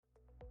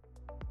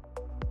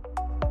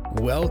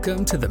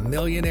Welcome to the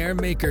Millionaire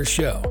Maker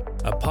Show,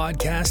 a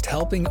podcast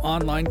helping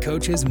online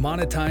coaches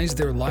monetize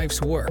their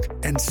life's work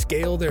and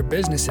scale their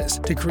businesses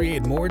to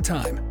create more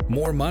time,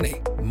 more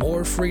money,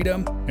 more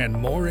freedom, and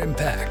more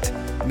impact.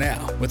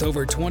 Now, with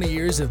over 20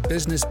 years of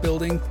business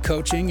building,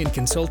 coaching, and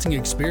consulting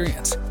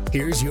experience,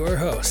 here's your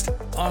host,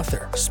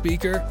 author,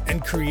 speaker,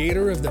 and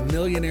creator of the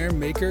Millionaire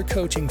Maker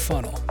Coaching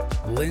Funnel,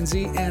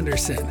 Lindsay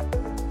Anderson.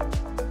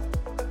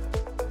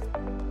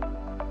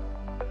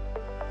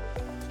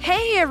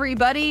 Hey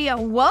everybody,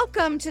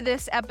 welcome to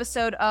this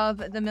episode of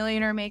the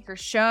Millionaire Maker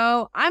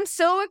Show. I'm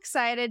so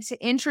excited to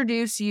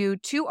introduce you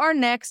to our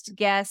next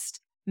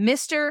guest,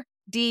 Mr.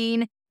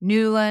 Dean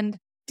Newlund.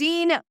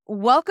 Dean,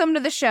 welcome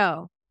to the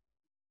show.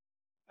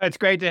 It's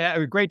great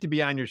to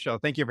be on your show.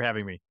 Thank you for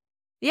having me.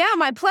 Yeah,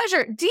 my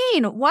pleasure.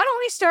 Dean, why don't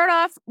we start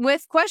off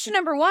with question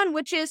number one,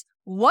 which is,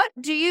 what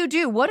do you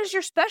do? What is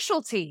your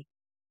specialty?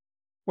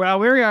 Well,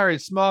 we are a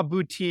small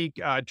boutique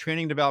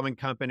training development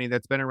company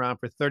that's been around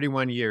for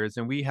 31 years,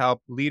 and we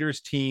help leaders,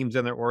 teams,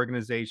 and their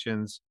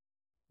organizations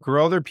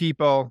grow their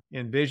people,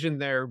 envision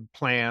their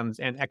plans,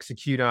 and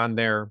execute on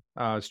their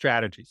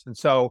strategies. And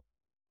so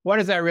what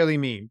does that really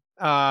mean?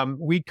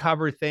 We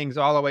cover things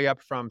all the way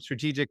up from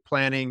strategic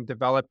planning,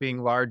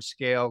 developing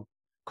large-scale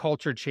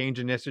culture change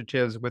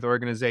initiatives with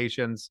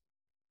organizations.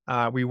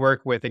 We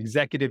work with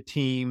executive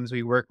teams.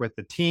 We work with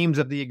the teams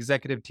of the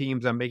executive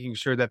teams on making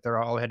sure that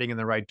they're all heading in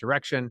the right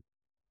direction.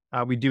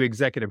 We do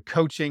executive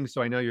coaching.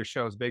 So I know your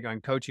show is big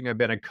on coaching. I've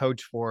been a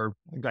coach for,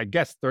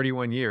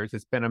 31 years.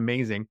 It's been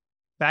amazing.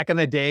 Back in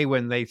the day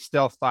when they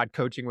still thought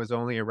coaching was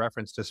only a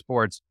reference to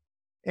sports.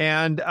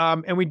 And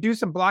we do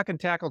some block and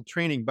tackle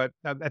training. But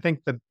I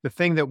think the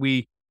thing that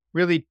we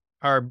really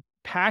are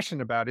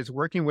passionate about is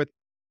working with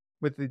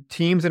the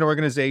teams and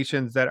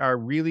organizations that are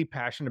really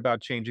passionate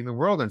about changing the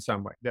world in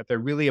some way, that they're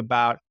really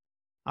about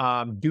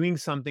doing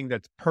something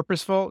that's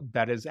purposeful,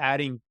 that is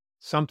adding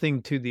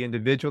something to the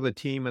individual, the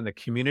team, and the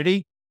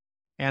community,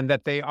 and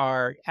that they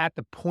are at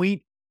the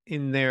point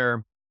in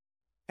their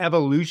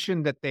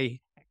evolution that they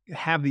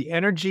have the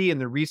energy and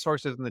the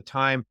resources and the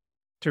time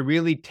to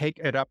really take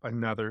it up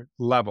another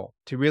level,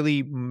 to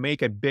really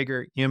make a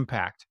bigger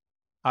impact.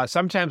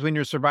 Sometimes when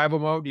you're survival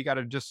mode, you got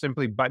to just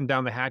simply button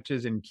down the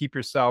hatches and keep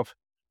yourself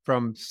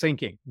from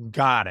sinking.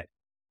 Got it.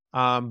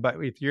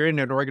 But if you're in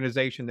an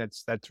organization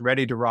that's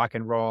ready to rock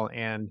and roll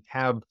and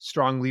have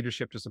strong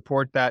leadership to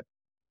support that,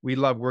 we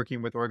love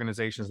working with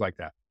organizations like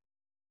that.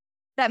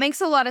 That makes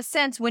a lot of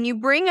sense. When you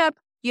bring up,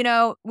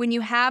 when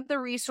you have the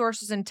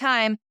resources and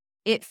time,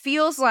 it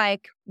feels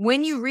like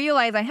when you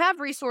realize I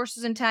have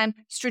resources and time,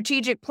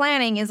 strategic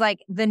planning is like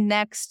the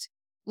next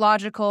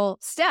logical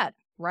step,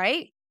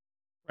 right?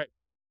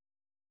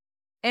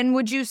 And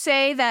would you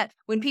say that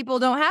when people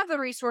don't have the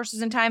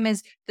resources and time,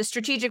 is the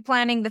strategic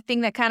planning the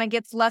thing that kind of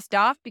gets left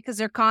off because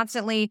they're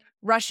constantly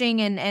rushing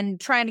and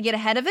trying to get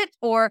ahead of it?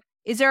 Or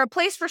is there a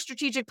place for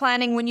strategic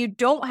planning when you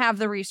don't have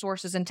the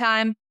resources and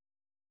time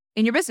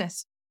in your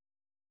business?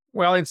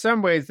 Well, in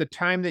some ways, the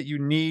time that you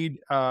need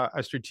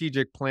a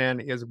strategic plan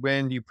is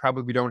when you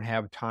probably don't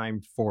have time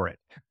for it.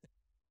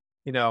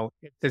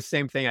 It's the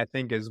same thing I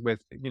think is with,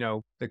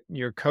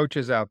 your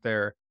coaches out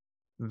there,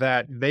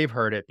 that they've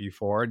heard it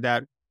before,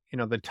 that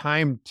the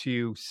time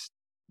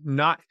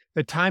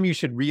you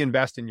should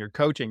reinvest in your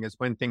coaching is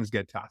when things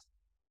get tough.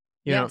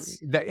 Yes.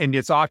 And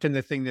it's often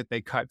the thing that they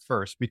cut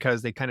first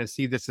because they kind of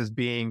see this as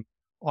being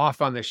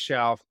off on the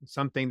shelf,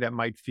 something that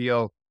might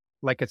feel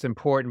like it's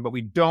important, but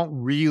we don't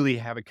really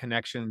have a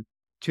connection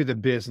to the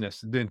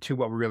business, to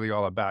what we're really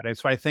all about. And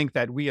so I think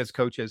that we as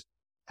coaches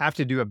have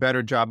to do a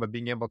better job of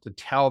being able to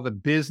tell the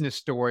business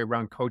story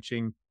around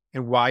coaching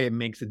and why it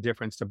makes a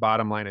difference to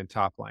bottom line and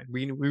top line.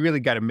 We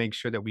really got to make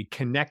sure that we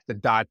connect the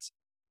dots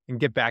and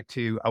get back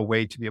to a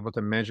way to be able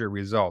to measure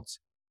results.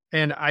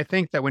 And I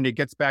think that when it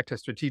gets back to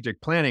strategic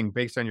planning,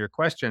 based on your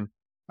question,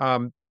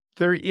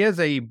 there is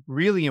a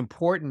really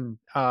important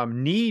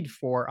need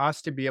for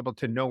us to be able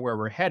to know where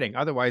we're heading.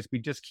 Otherwise, we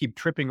just keep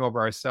tripping over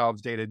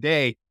ourselves day to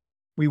day.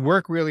 We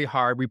work really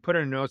hard. We put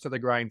our nose to the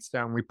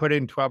grindstone. We put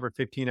in 12 or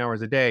 15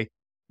 hours a day.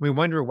 We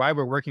wonder why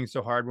we're working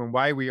so hard when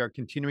why we are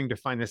continuing to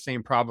find the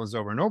same problems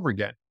over and over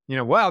again.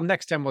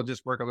 Next time we'll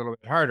just work a little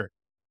bit harder.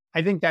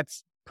 I think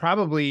that's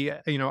probably,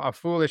 a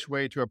foolish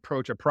way to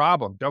approach a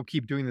problem. Don't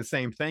keep doing the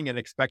same thing and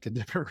expect a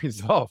different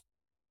result.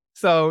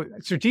 So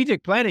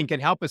strategic planning can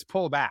help us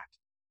pull back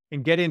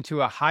and get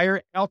into a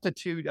higher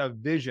altitude of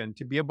vision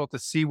to be able to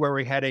see where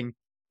we're heading,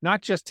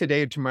 not just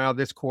today or tomorrow,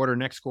 this quarter,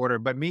 next quarter,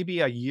 but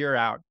maybe a year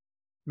out,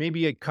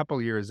 maybe a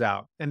couple years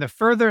out. And the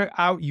further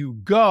out you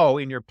go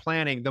in your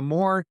planning, the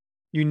more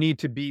you need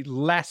to be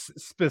less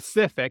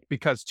specific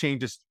because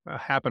changes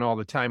happen all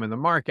the time in the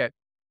market,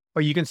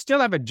 but you can still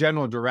have a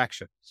general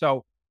direction.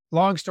 So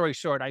long story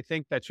short, I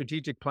think that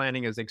strategic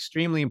planning is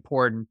extremely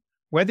important,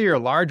 whether you're a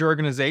large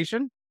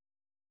organization,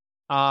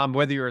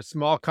 whether you're a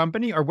small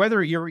company, or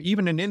whether you're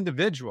even an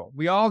individual.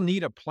 We all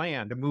need a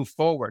plan to move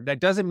forward.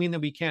 That doesn't mean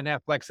that we can't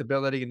have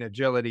flexibility and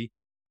agility,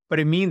 but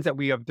it means that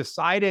we have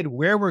decided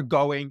where we're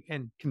going,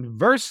 and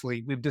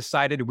conversely, we've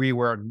decided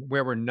where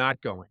we're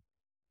not going.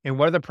 And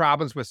one of the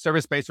problems with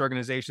service-based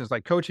organizations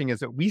like coaching is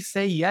that we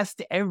say yes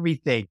to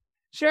everything.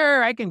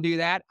 Sure, I can do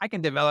that. I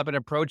can develop an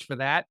approach for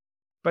that.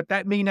 But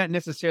that may not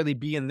necessarily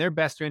be in their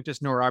best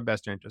interest nor our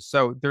best interest.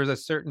 So there's a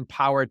certain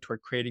power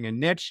toward creating a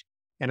niche,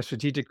 and a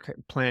strategic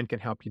plan can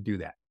help you do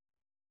that.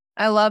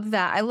 I love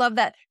that. I love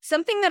that.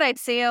 Something that I'd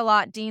say a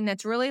lot, Dean,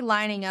 that's really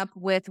lining up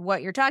with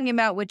what you're talking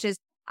about, which is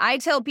I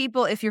tell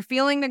people if you're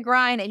feeling the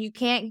grind and you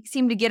can't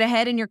seem to get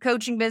ahead in your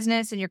coaching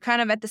business and you're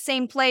kind of at the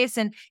same place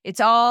and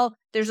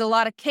there's a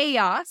lot of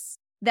chaos,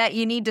 that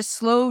you need to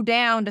slow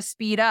down to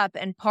speed up.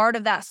 And part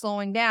of that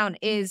slowing down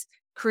is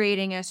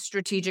creating a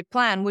strategic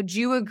plan. Would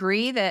you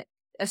agree that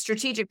a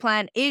strategic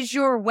plan is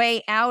your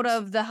way out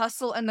of the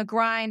hustle and the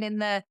grind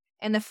and the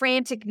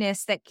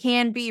franticness that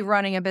can be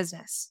running a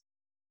business?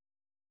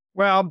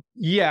 Well,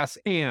 yes,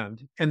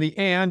 and the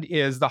and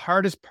is the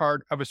hardest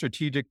part of a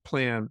strategic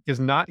plan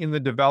is not in the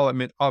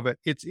development of it,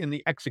 it's in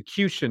the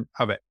execution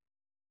of it.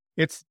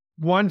 It's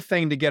one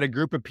thing to get a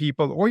group of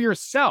people or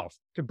yourself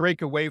to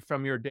break away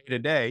from your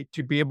day-to-day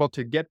to be able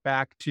to get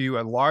back to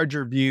a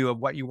larger view of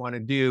what you want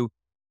to do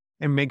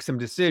and make some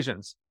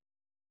decisions.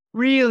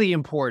 Really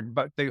important,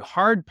 but the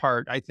hard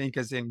part, I think,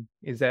 is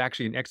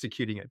actually in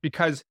executing it,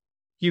 because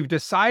you've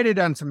decided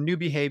on some new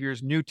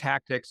behaviors, new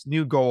tactics,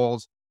 new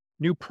goals,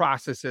 new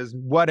processes,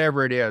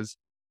 whatever it is,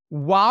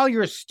 while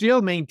you're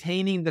still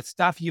maintaining the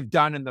stuff you've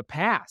done in the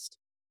past.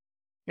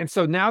 And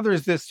so now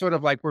there's this sort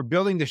of like we're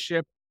building the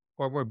ship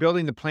or we're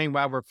building the plane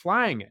while we're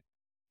flying it.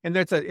 And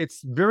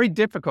it's very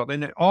difficult.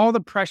 And all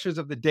the pressures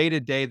of the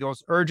day-to-day,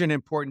 those urgent,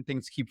 important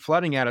things keep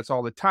flooding at us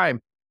all the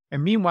time.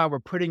 And meanwhile, we're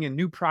putting in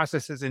new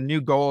processes and new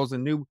goals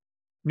and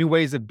new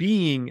ways of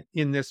being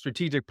in this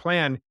strategic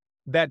plan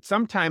that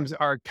sometimes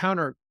are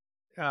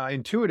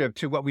counterintuitive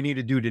to what we need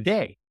to do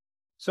today.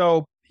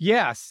 So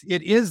yes,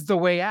 it is the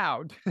way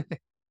out,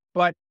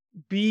 but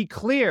be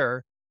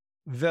clear,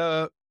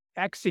 the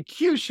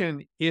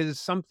execution is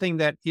something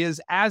that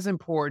is as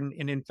important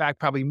and in fact,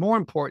 probably more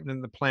important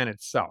than the plan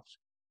itself.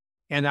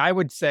 And I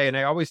would say, and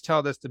I always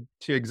tell this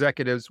to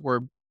executives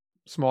or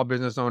small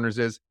business owners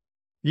is,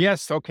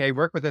 yes, okay,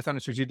 work with us on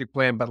a strategic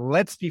plan, but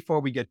let's, before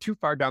we get too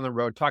far down the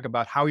road, talk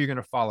about how you're going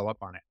to follow up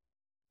on it.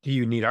 Do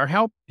you need our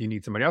help? Do you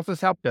need somebody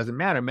else's help? Doesn't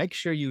matter. Make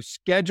sure you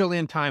schedule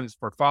in times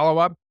for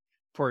follow-up,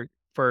 for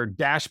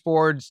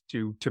dashboards,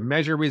 to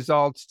measure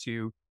results,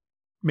 to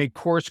make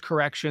course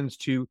corrections,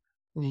 to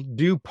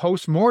do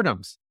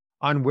postmortems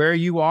on where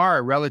you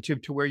are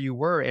relative to where you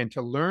were, and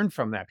to learn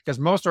from that. Because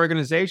most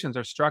organizations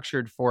are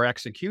structured for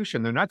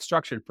execution. They're not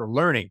structured for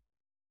learning.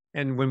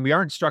 And when we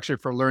aren't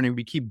structured for learning,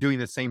 we keep doing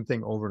the same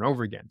thing over and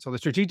over again. So the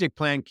strategic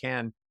plan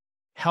can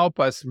help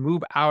us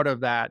move out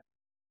of that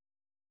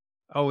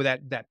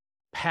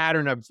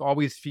pattern of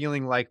always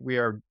feeling like we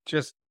are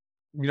just,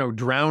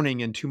 drowning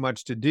in too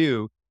much to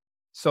do.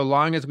 So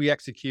long as we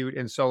execute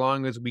and so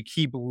long as we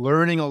keep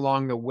learning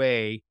along the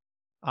way,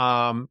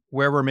 where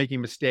we're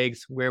making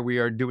mistakes, where we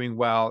are doing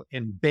well,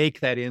 and bake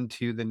that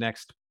into the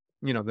next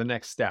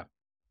step.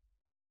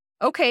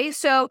 Okay,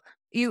 so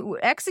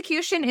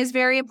execution is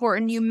very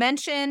important. You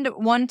mentioned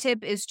one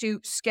tip is to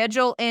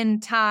schedule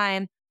in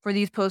time for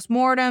these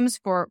postmortems,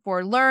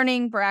 for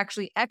learning, for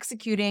actually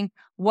executing.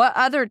 What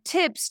other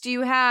tips do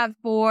you have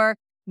for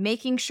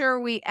making sure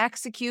we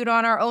execute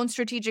on our own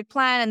strategic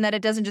plan and that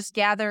it doesn't just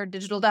gather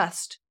digital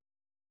dust?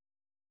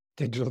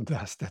 Digital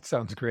dust. That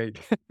sounds great.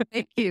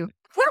 Thank you.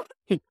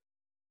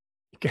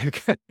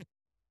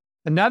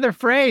 Another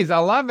phrase. I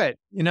love it.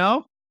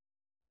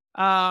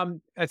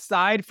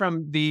 Aside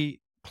from the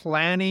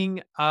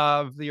planning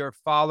of your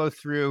follow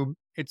through,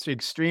 it's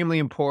extremely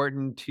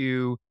important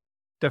to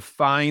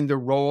define the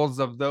roles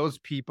of those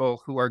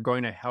people who are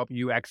going to help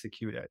you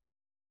execute it.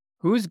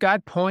 Who's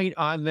got point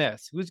on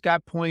this? Who's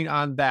got point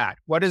on that?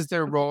 What is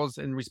their roles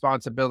and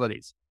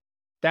responsibilities?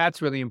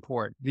 That's really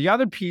important. The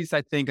other piece,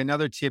 I think,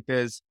 another tip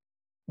is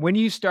when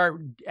you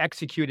start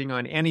executing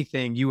on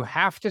anything, you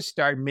have to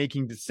start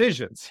making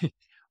decisions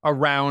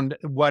around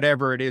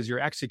whatever it is you're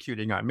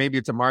executing on. Maybe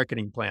it's a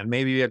marketing plan.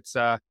 Maybe it's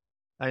a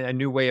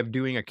new way of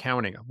doing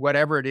accounting,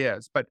 whatever it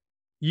is. But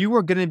you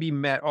are going to be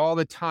met all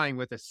the time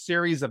with a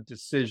series of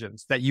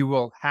decisions that you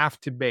will have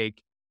to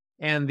make.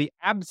 And the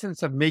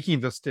absence of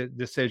making those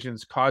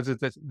decisions causes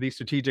the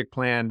strategic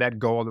plan, that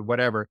goal, or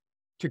whatever,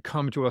 to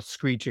come to a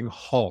screeching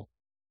halt.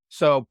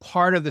 So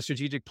part of the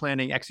strategic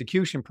planning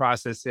execution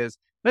process is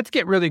let's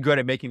get really good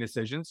at making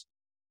decisions.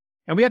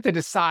 And we have to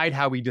decide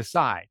how we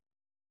decide.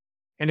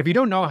 And if you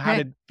don't know how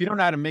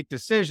to make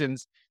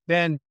decisions,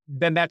 then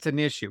that's an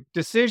issue.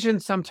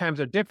 Decisions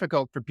sometimes are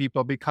difficult for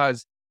people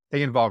because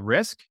they involve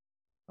risk.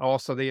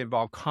 Also, they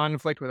involve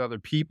conflict with other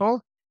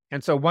people.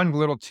 And so one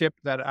little tip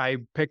that I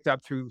picked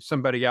up through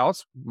somebody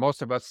else,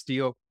 most of us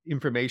steal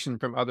information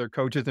from other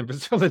coaches and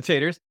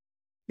facilitators,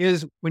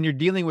 is when you're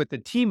dealing with a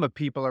team of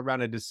people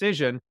around a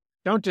decision,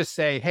 don't just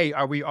say, hey,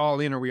 are we all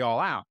in or are we all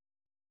out?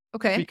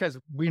 Okay. Because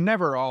we're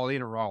never all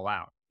in or all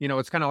out.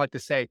 It's kind of like to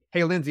say,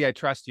 hey, Lindsay, I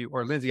trust you,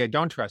 or Lindsay, I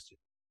don't trust you.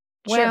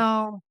 Sure.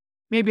 Well,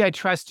 maybe I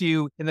trust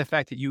you in the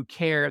fact that you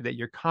care, that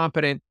you're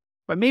competent,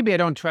 but maybe I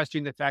don't trust you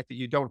in the fact that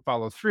you don't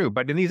follow through.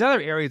 But in these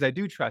other areas, I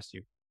do trust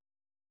you.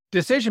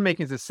 Decision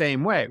making is the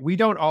same way. We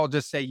don't all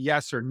just say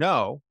yes or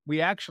no.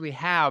 We actually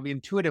have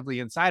intuitively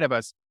inside of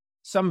us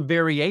some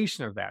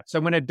variation of that. So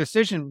when a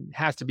decision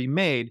has to be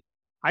made,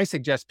 I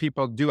suggest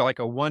people do like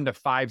a 1 to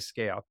 5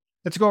 scale.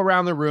 Let's go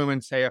around the room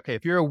and say, okay,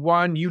 if you're a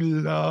 1, you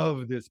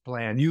love this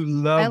plan. You I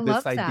love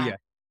love this idea. that.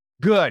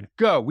 Good,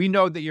 go. We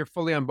know that you're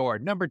fully on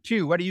board. Number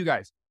 2, what are you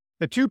guys?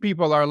 The 2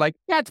 people are like,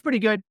 yeah, it's pretty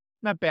good.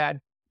 Not bad.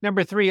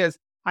 Number 3 is,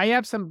 I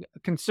have some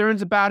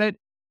concerns about it.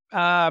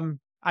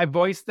 I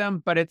voiced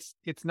them, but it's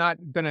not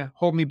going to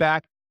hold me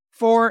back.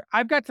 4,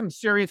 I've got some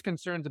serious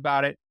concerns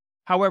about it.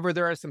 However,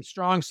 there are some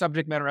strong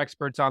subject matter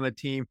experts on the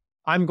team.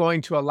 I'm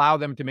going to allow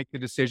them to make the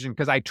decision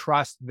because I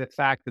trust the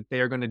fact that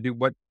they are going to do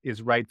what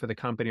is right for the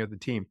company or the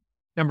team.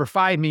 Number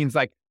 5 means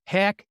like,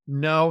 heck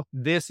no,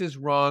 this is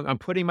wrong. I'm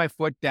putting my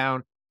foot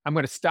down. I'm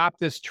going to stop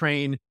this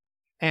train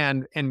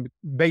and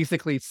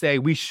basically say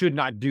we should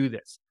not do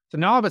this. So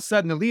now all of a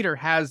sudden the leader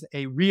has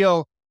a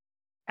real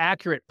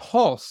accurate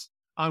pulse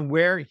on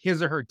where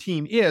his or her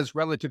team is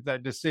relative to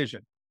that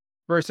decision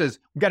versus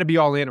we got to be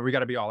all in or we got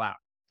to be all out.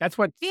 That's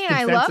what Dean,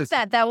 I love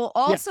that. That will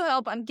also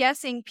help, I'm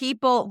guessing,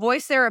 people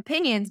voice their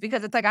opinions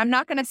because it's like, I'm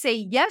not going to say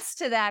yes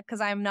to that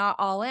because I'm not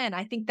all in.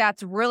 I think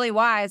that's really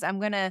wise. I'm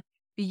going to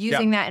be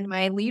using that in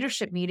my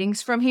leadership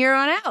meetings from here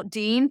on out.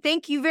 Dean,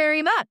 thank you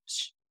very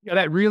much. Yeah,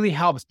 that really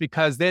helps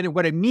because then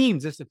what it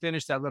means is to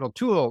finish that little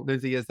tool,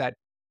 Lizzie, is that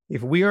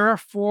if we are a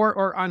 4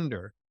 or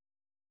under,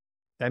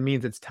 that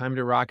means it's time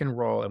to rock and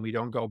roll and we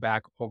don't go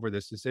back over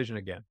this decision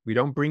again. We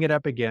don't bring it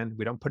up again.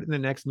 We don't put it in the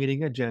next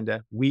meeting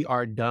agenda. We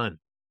are done.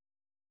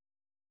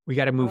 We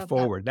got to move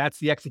forward. That's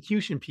the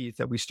execution piece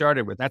that we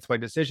started with. That's why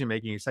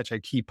decision-making is such a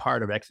key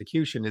part of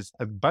execution is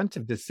a bunch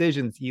of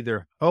decisions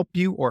either help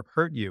you or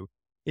hurt you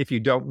if you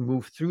don't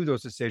move through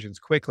those decisions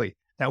quickly.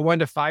 That 1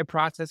 to 5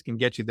 process can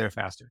get you there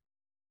faster.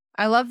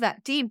 I love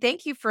that. Dean,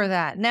 thank you for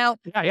that. Now,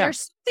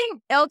 there's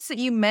something else that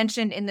you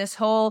mentioned in this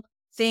whole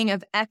thing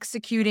of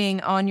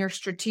executing on your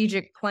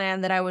strategic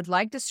plan that I would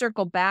like to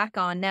circle back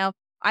on. Now,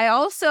 I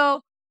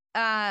also,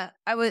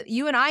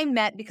 you and I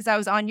met because I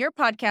was on your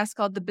podcast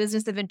called The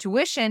Business of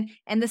Intuition.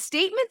 And the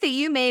statement that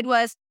you made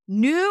was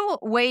new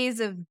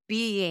ways of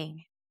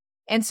being.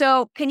 And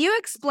so can you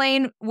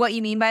explain what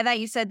you mean by that?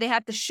 You said they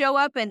have to show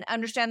up and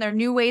understand their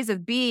new ways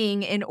of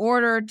being in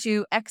order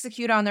to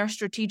execute on their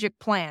strategic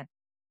plan.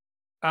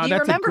 Do you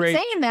remember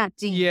saying that,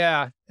 Dean?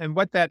 Yeah. And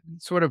what that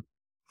sort of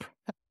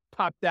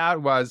popped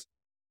out was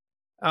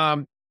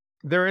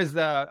there is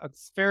a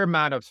fair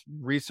amount of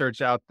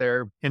research out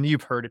there, and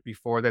you've heard it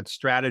before, that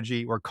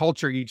strategy or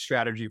culture eats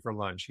strategy for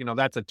lunch. You know,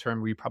 that's a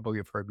term we probably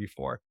have heard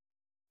before.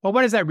 Well,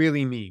 what does that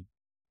really mean?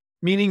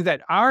 Meaning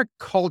that our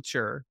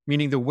culture,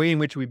 meaning the way in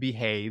which we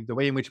behave, the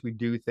way in which we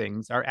do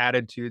things, our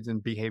attitudes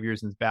and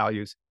behaviors and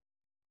values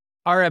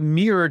are a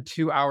mirror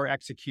to our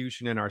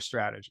execution and our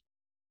strategy.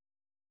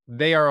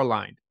 They are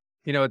aligned.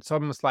 You know, it's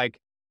almost like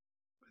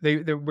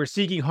we're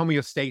seeking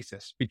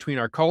homeostasis between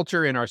our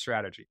culture and our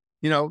strategy.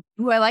 You know,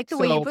 I like the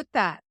way you put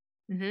that.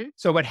 Mm-hmm.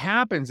 So what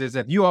happens is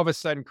if you all of a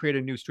sudden create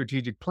a new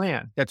strategic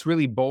plan that's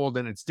really bold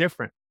and it's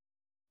different,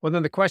 well,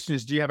 then the question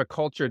is, do you have a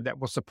culture that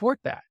will support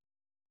that?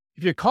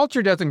 If your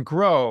culture doesn't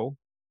grow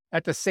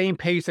at the same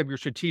pace of your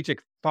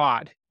strategic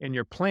thought and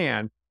your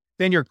plan,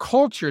 then your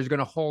culture is going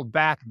to hold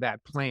back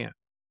that plan.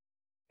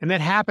 And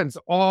that happens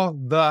all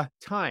the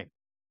time.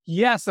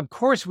 Yes, of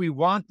course we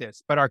want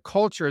this, but our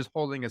culture is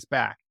holding us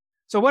back.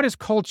 So what does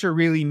culture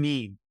really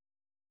mean?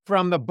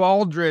 From the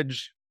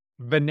Baldrige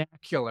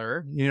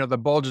vernacular, you know, the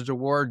Baldrige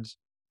Awards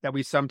that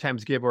we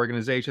sometimes give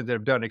organizations that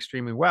have done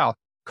extremely well,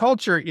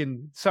 culture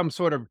in some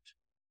sort of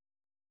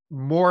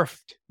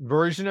morphed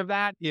version of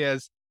that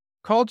is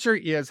culture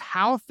is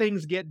how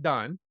things get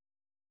done,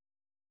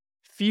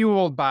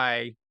 fueled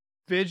by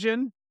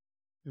vision,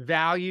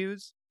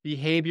 values,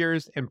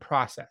 behaviors, and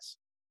process.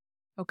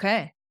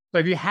 Okay. So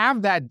if you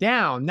have that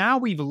down, now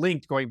we've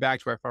linked, going back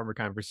to our former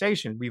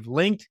conversation, we've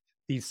linked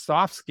these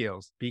soft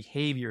skills,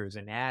 behaviors,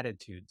 and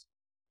attitudes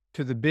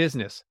to the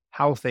business,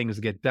 how things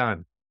get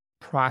done,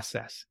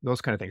 process,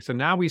 those kind of things. So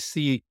now we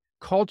see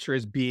culture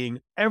as being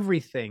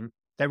everything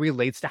that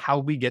relates to how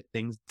we get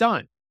things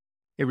done.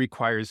 It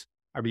requires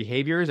our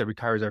behaviors, it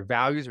requires our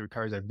values, it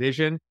requires our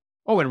vision.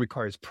 And it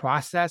requires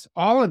process.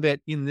 All of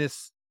it in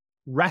this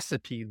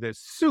recipe, this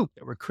soup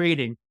that we're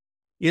creating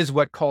is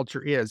what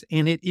culture is.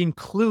 And it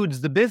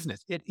includes the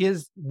business. It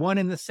is one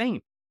and the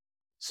same.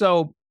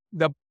 So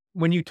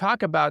when you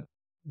talk about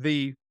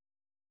the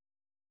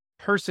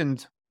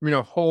person's,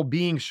 whole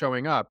being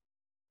showing up,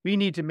 we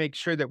need to make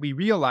sure that we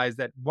realize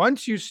that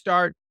once you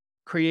start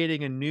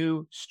creating a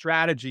new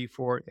strategy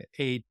for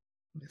a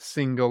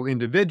single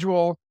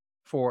individual,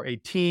 for a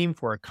team,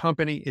 for a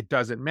company, it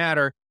doesn't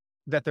matter,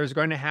 that there's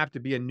going to have to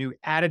be a new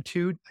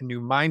attitude, a new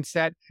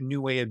mindset, a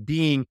new way of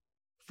being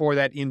for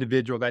that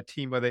individual, that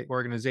team, or the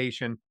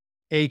organization,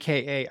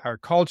 AKA our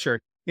culture,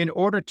 in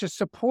order to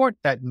support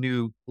that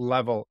new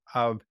level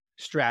of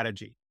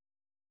strategy.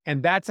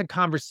 And that's a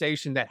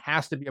conversation that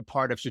has to be a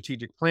part of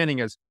strategic planning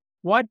is,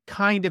 what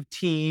kind of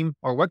team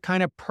or what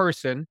kind of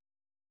person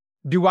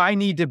do I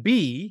need to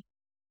be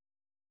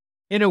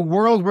in a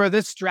world where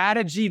this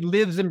strategy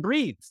lives and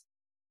breathes?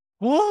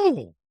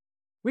 Oh,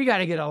 we got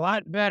to get a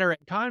lot better at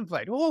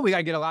conflict. Oh, we got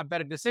to get a lot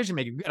better at decision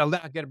making. We got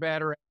to get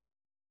better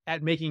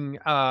at making,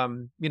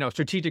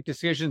 strategic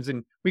decisions,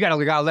 and we got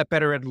to get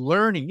better at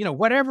learning.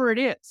 Whatever it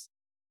is,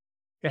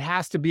 it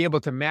has to be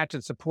able to match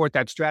and support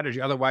that strategy.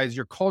 Otherwise,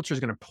 your culture is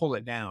going to pull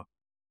it down.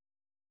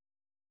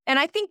 And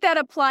I think that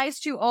applies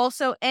to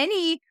also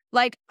any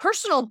like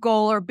personal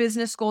goal or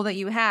business goal that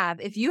you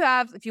have. If you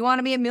want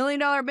to be $1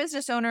 million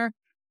business owner,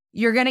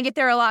 you're going to get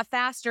there a lot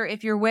faster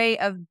if your way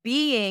of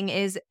being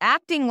is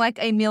acting like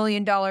 $1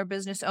 million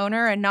business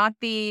owner and not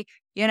the,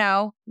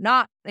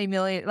 not $1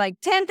 million, like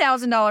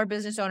 $10,000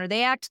 business owner.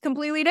 They act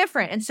completely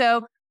different. And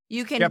so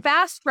you can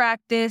fast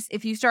track this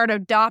if you start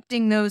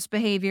adopting those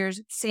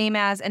behaviors, same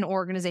as an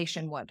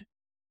organization would.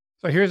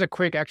 So here's a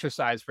quick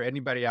exercise for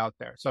anybody out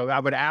there. So I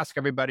would ask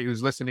everybody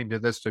who's listening to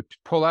this to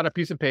pull out a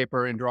piece of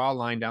paper and draw a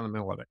line down the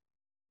middle of it.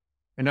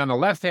 And on the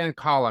left-hand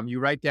column, you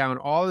write down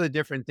all of the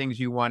different things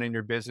you want in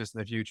your business in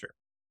the future.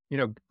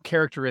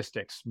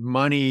 Characteristics,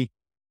 money,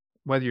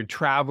 whether you're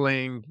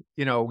traveling,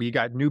 you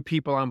got new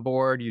people on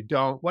board, you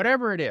don't,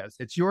 whatever it is,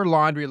 it's your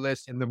laundry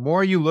list. And the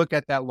more you look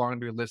at that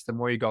laundry list, the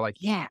more you go like,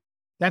 yeah,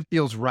 that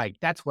feels right.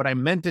 That's what I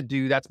meant to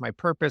do. That's my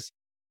purpose.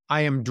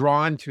 I am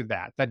drawn to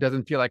that. That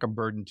doesn't feel like a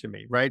burden to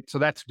me, right? So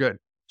that's good.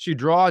 So you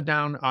draw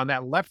down on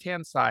that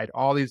left-hand side,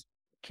 all these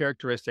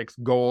characteristics,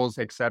 goals,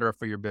 et cetera,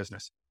 for your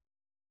business.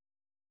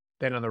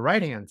 Then on the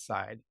right-hand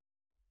side,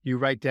 you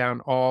write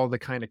down all the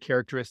kind of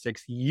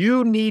characteristics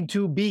you need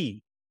to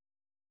be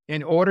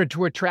in order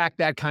to attract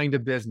that kind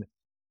of business.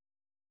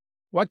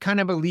 What kind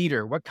of a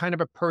leader, what kind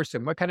of a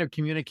person, what kind of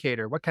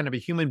communicator, what kind of a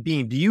human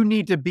being do you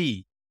need to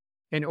be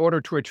in order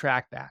to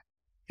attract that?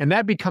 And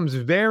that becomes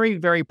very,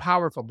 very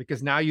powerful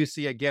because now you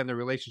see, again, the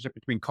relationship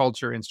between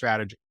culture and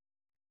strategy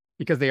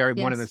because they are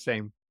one and the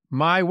same.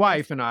 My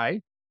wife and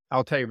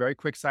I'll tell you a very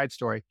quick side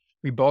story.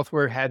 We both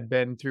had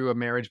been through a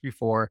marriage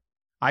before.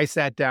 I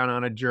sat down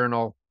on a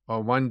journal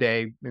one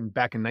day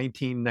back in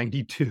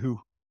 1992.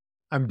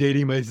 I'm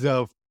dating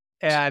myself.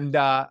 And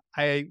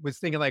I was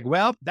thinking like,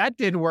 well, that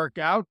didn't work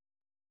out,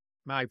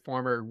 my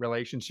former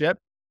relationship.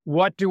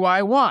 What do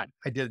I want?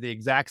 I did the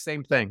exact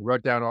same thing.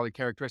 Wrote down all the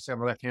characteristics on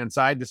the left-hand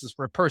side. This is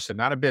for a person,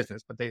 not a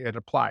business, but it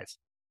applies.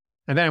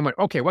 And then I went,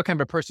 okay, what kind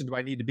of a person do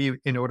I need to be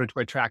in order to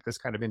attract this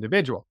kind of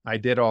individual? I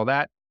did all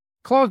that,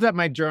 closed up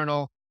my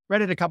journal,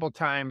 read it a couple of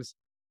times.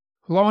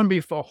 Lo and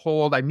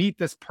behold, I meet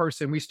this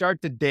person. We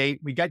start to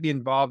date. We got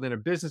involved in a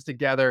business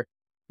together.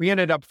 We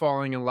ended up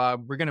falling in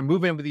love. We're going to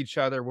move in with each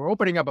other. We're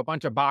opening up a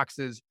bunch of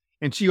boxes,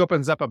 and she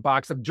opens up a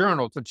box of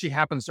journals, and she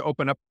happens to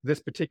open up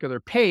this particular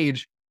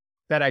page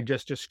that I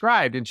just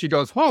described. And she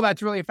goes, oh,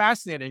 that's really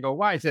fascinating. I go,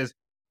 why? She says,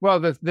 well,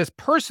 this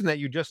person that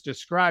you just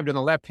described on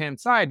the left-hand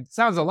side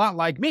sounds a lot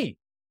like me.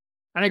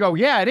 And I go,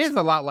 yeah, it is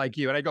a lot like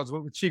you.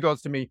 And she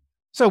goes to me,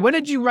 so when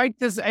did you write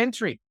this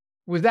entry?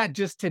 Was that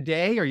just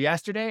today or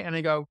yesterday? And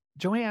I go,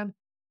 Joanne,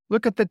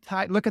 look at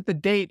the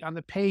date on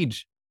the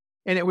page.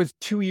 And it was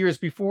 2 years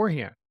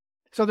beforehand.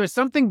 So there's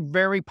something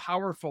very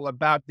powerful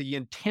about the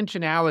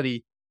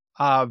intentionality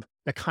of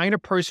the kind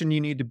of person you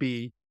need to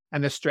be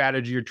and the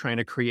strategy you're trying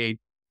to create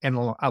and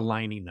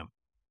aligning them.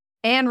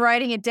 And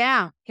writing it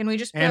down. Can we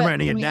just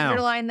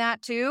underline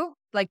that too?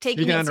 Like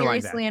taking it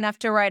seriously enough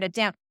to write it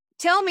down.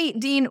 Tell me,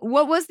 Dean,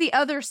 what was the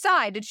other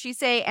side? Did she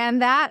say,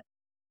 and that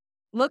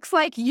looks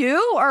like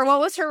you? Or what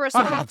was her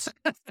response?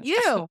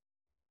 You.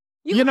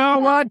 You know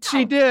what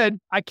she did?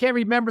 I can't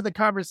remember the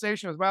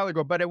conversation. It was a while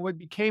ago, but it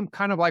became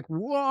kind of like,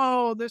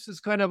 whoa, this is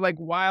kind of like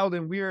wild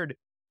and weird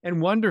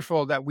and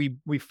wonderful that we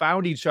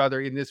found each other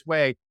in this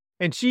way.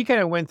 And she kind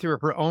of went through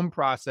her own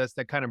process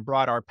that kind of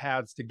brought our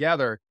paths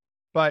together.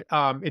 But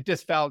it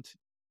just felt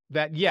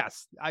that,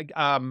 yes,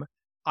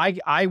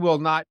 I will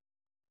not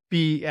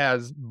be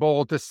as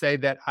bold to say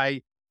that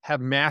I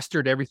have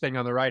mastered everything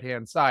on the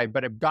right-hand side,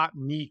 but it got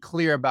me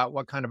clear about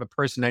what kind of a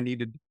person I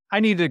needed. I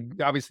need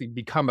to obviously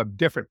become a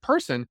different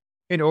person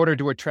in order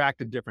to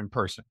attract a different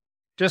person.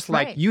 Just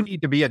like you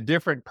need to be a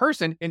different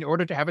person in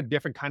order to have a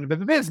different kind of a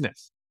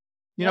business.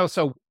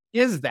 So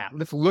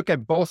let's look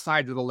at both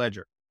sides of the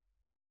ledger.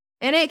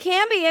 And it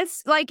can be,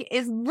 it's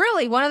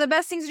really one of the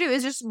best things to do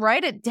is just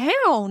write it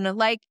down.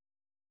 Like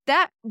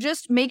that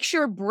just makes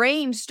your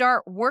brain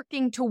start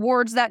working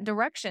towards that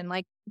direction.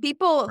 Like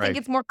people think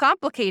it's more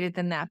complicated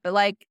than that, but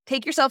like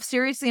take yourself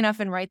seriously enough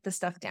and write the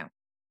stuff down.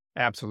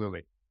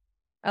 Absolutely.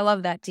 I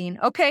love that, Dean.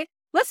 Okay,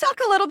 let's talk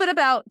a little bit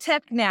about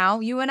tech now.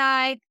 You and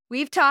I,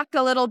 we've talked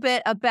a little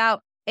bit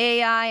about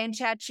AI and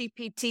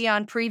ChatGPT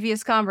on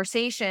previous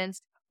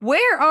conversations.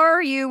 Where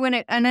are you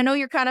and I know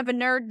you're kind of a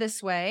nerd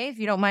this way, if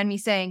you don't mind me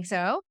saying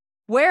so.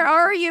 Where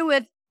are you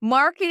with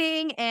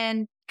marketing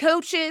and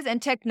coaches and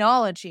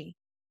technology?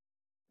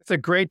 It's a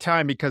great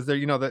time because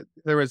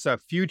there was a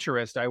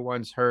futurist I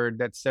once heard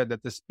that said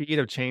that the speed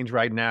of change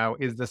right now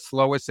is the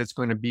slowest it's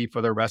going to be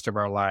for the rest of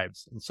our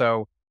lives. And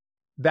so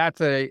that's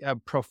a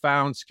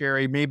profound,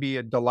 scary, maybe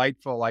a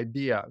delightful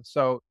idea.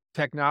 So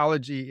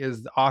technology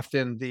is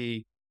often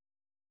the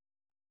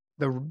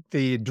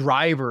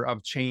driver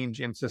of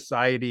change in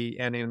society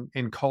and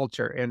in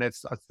culture, and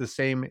it's the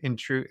same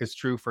is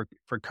true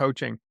for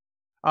coaching.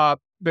 The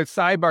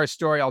sidebar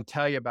story I'll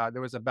tell you about,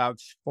 there was about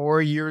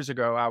 4 years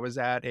ago, I was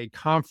at a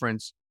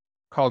conference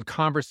called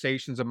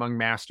Conversations Among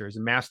Masters.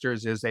 And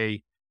masters is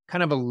a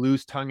kind of a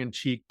loose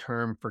tongue-in-cheek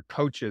term for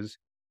coaches.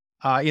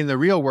 In the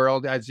real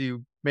world,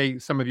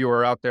 some of you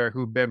are out there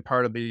who've been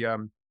part of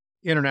the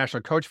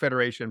International Coach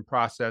Federation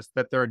process,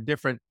 that there are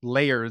different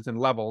layers and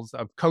levels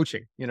of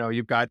coaching.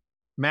 You've got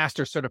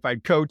master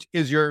certified coach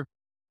is your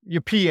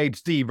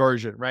PhD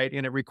version, right?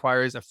 And it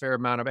requires a fair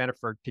amount of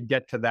effort to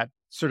get to that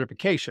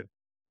certification.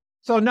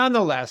 So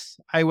nonetheless,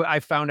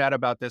 I found out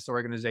about this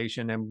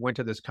organization and went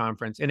to this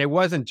conference. And it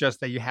wasn't just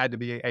that you had to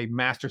be a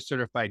master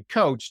certified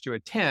coach to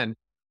attend,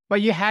 but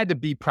you had to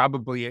be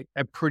probably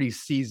a pretty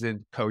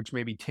seasoned coach,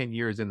 maybe 10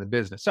 years in the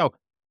business. So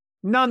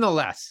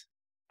nonetheless,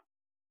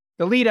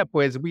 the lead up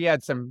was we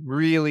had some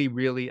really,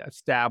 really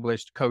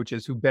established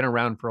coaches who've been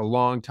around for a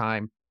long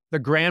time, the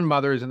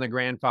grandmothers and the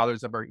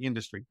grandfathers of our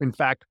industry. In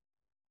fact,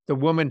 the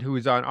woman who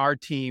was on our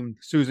team,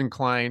 Susan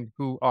Klein,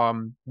 who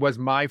was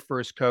my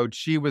first coach,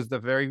 she was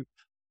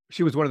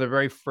one of the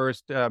very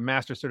first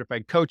master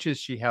certified coaches.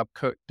 She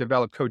helped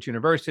develop Coach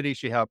University.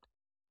 She helped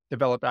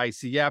develop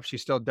ICF. She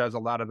still does a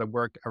lot of the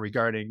work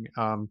regarding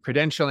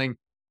credentialing.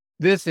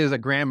 This is a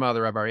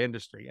grandmother of our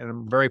industry, and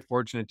I'm very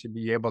fortunate to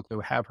be able to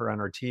have her on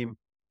our team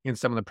in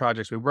some of the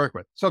projects we work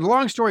with. So the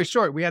long story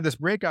short, we had this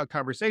breakout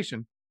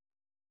conversation,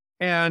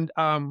 and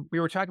we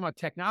were talking about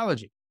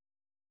technology.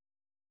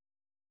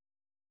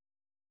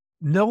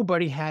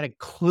 Nobody had a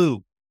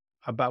clue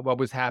about what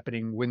was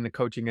happening in the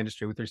coaching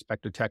industry with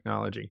respect to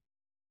technology.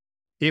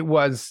 It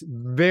was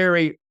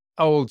very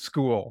old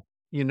school,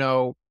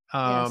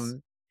 Yes.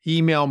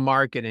 email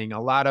marketing,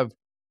 a lot of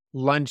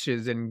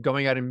lunches and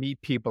going out and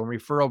meet people and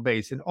referral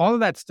base and all of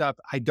that stuff.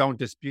 I don't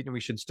dispute, and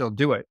we should still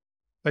do it.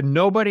 But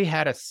nobody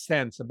had a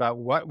sense about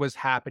what was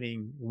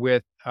happening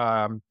with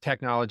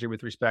technology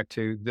with respect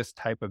to this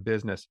type of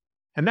business.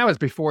 And that was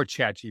before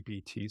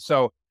ChatGPT.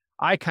 So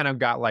I kind of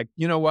got like,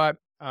 you know what?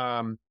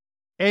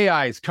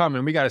 AI is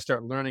coming. We got to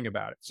start learning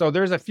about it. So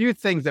there's a few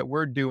things that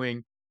we're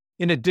doing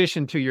in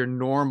addition to your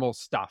normal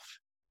stuff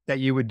that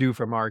you would do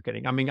for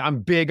marketing. I mean, I'm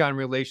big on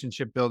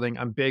relationship building.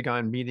 I'm big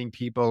on meeting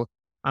people.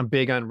 I'm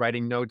big on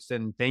writing notes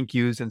and thank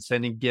yous and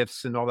sending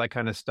gifts and all that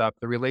kind of stuff.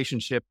 The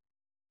relationship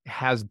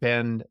has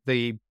been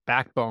the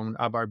backbone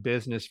of our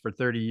business for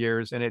 30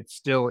 years, and it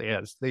still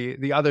is.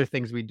 The other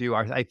things we do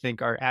I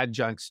think, are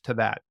adjuncts to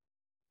that.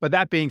 But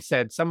that being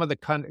said, some of the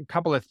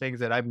couple of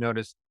things that I've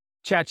noticed,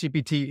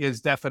 ChatGPT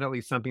is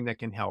definitely something that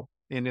can help.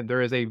 And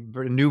there is a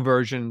new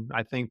version,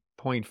 I think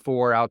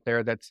 0.4 out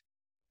there that's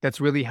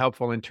really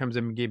helpful in terms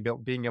of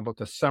being able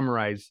to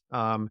summarize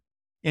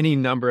any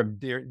number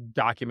of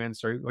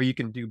documents, or you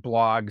can do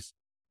blogs.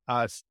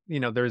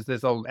 There's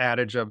this old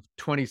adage of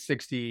 20,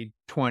 60,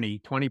 20.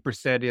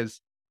 20%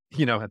 is,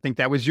 I think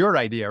that was your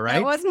idea, right?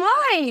 That was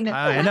mine.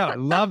 I know. I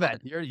love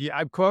it.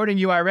 I'm quoting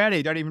you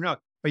already. Don't even know.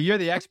 But you're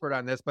the expert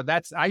on this, but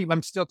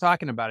I'm still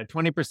talking about it.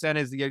 20%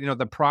 is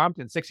the prompt,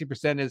 and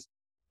 60%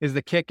 is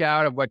the kick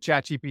out of what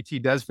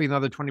ChatGPT does for you.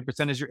 Another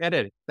 20% is your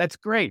edit. That's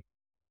great.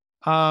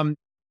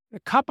 A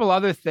couple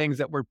other things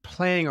that we're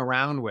playing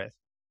around with.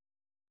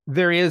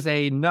 There is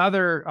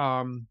another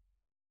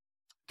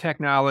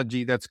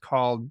technology that's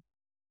called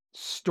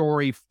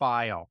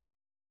Storyfile.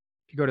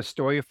 If you go to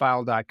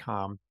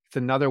storyfile.com, it's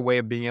another way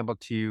of being able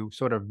to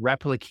sort of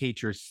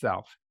replicate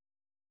yourself.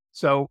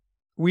 So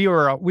we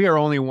are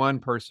only one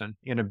person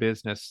in a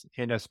business,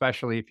 and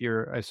especially if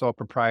you're a sole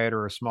proprietor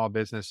or a small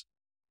business,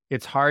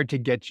 it's hard to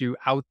get you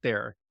out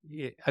there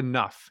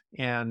enough.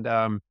 And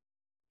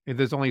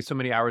there's only so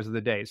many hours of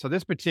the day. So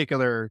this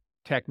particular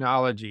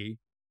technology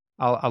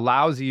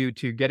allows you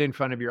to get in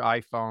front of your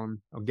iPhone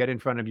or get in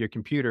front of your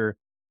computer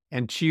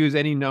and choose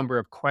any number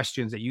of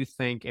questions that you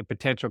think a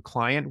potential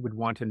client would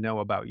want to know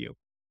about you,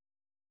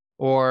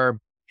 or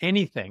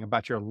anything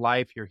about your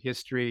life, your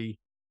history,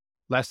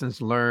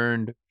 lessons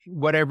learned,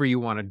 whatever you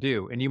want to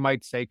do. And you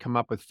might say, come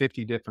up with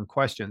 50 different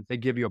questions. They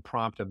give you a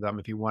prompt of them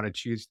if you want to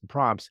choose the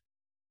prompts.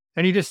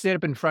 And you just sit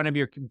up in front of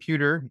your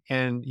computer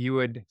and you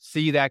would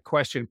see that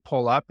question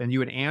pull up and you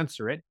would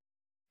answer it.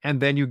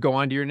 And then you go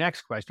on to your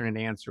next question and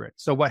answer it.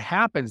 So what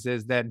happens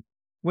is that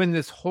when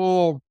this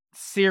whole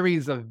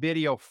series of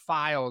video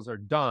files are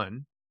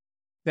done,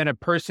 then a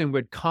person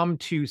would come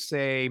to,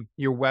 say,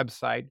 your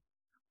website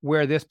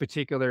where this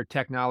particular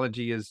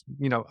technology is,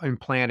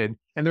 implanted.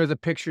 And there's a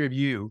picture of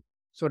you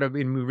sort of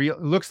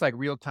looks like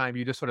real time.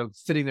 You're just sort of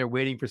sitting there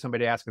waiting for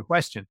somebody to ask a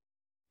question.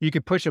 You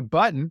could push a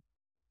button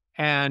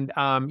and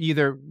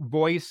either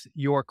voice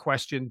your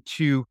question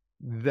to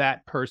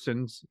that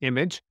person's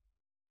image,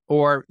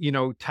 or,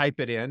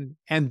 type it in.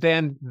 And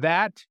then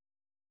that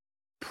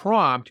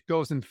prompt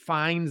goes and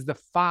finds the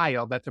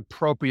file that's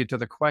appropriate to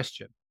the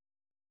question.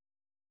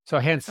 So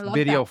hence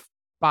video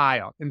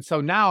file. And so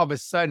now all of a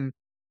sudden,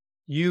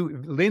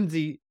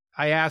 Lindsay,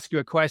 I ask you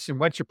a question,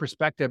 what's your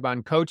perspective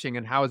on coaching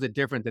and how is it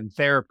different than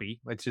therapy?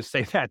 Let's just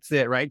say that's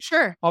it, right?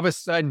 Sure. All of a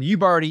sudden,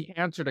 you've already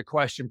answered a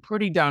question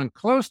pretty down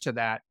close to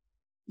that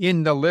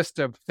in the list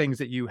of things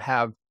that you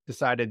have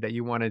decided that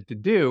you wanted to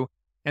do.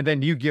 And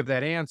then you give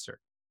that answer.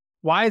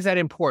 Why is that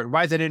important?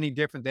 Why is it any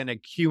different than a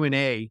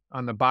Q&A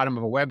on the bottom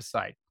of a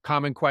website?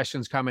 Common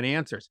questions, common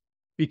answers.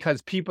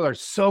 Because people are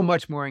so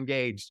much more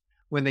engaged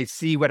when they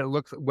see what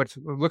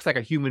looks like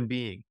a human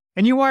being.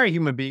 And you are a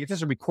human being. It's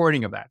just a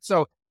recording of that.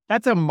 So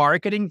that's a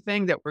marketing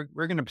thing that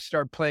we're going to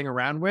start playing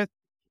around with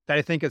that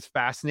I think is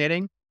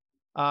fascinating.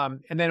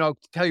 And then I'll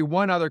tell you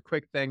one other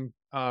quick thing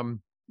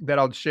that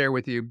I'll share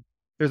with you.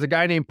 There's a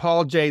guy named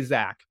Paul J.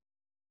 Zak,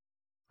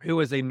 who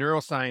is a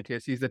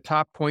neuroscientist. He's the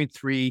top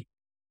 0.3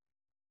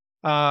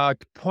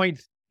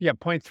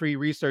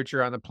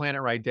 researcher on the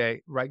planet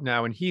right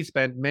now. And he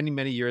spent many,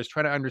 many years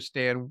trying to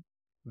understand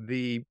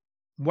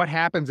what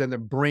happens in the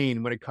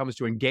brain when it comes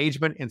to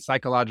engagement and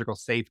psychological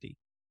safety.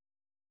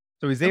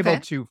 So he's able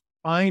to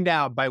find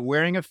out by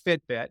wearing a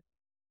Fitbit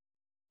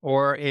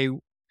or a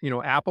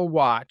Apple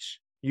Watch,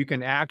 you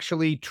can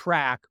actually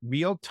track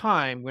real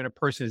time when a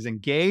person is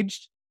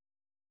engaged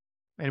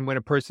and when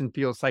a person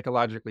feels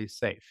psychologically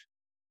safe.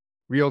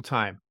 Real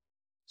time.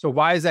 So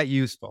why is that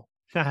useful?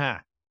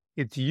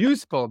 It's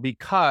useful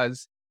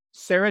because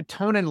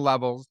serotonin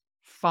levels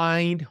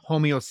find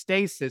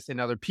homeostasis in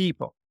other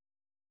people.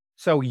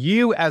 So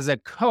you as a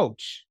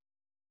coach,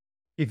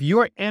 if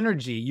your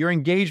energy, your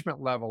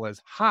engagement level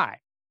is high,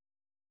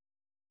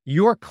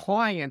 your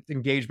client's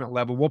engagement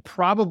level will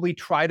probably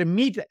try to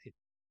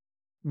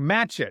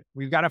match it.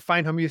 We've got to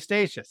find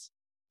homeostasis.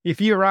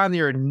 If you're on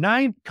your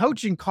 9th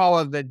coaching call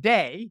of the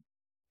day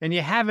and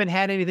you haven't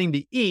had anything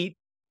to eat,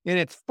 and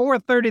it's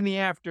 4:30 in the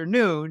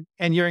afternoon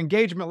and your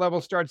engagement level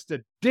starts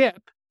to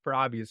dip for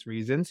obvious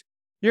reasons,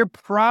 you're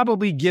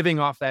probably giving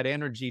off that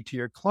energy to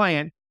your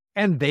client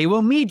and they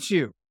will meet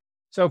you.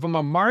 So from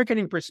a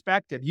marketing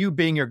perspective, you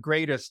being your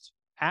greatest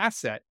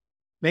asset,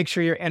 make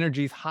sure your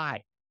energy is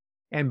high.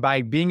 And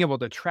by being able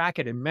to track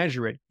it and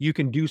measure it, you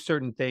can do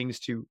certain things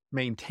to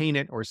maintain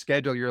it or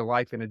schedule your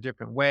life in a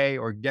different way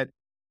or get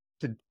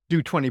to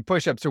do 20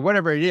 push-ups or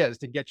whatever it is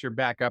to get your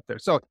back up there.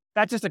 So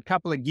that's just a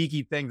couple of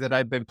geeky things that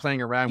I've been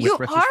playing around with.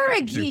 You are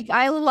a geek.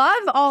 I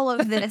love all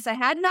of this. I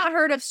had not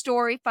heard of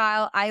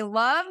StoryFile. I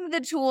love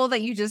the tool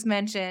that you just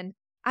mentioned.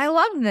 I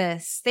love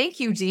this. Thank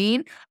you,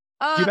 Dean.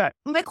 You bet.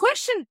 My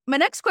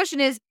next question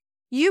is,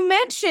 you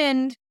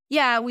mentioned,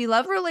 we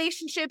love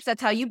relationships.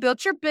 That's how you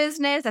built your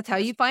business. That's how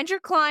you find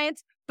your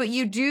clients, but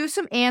you do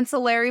some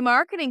ancillary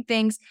marketing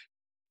things.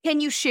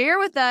 Can you share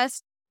with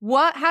us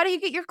how do you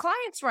get your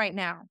clients right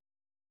now?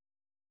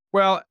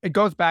 Well, it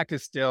goes back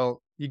to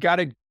you got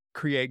to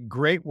create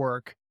great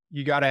work.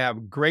 You got to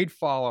have great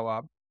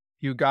follow-up.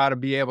 You got to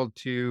be able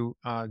to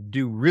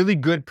do really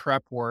good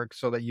prep work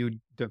so that you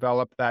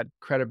develop that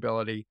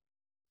credibility.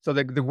 So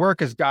the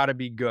work has got to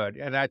be good.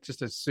 And I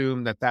just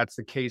assume that that's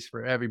the case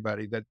for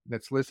everybody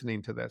that's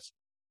listening to this.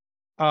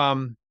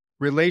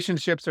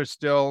 Relationships are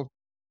still,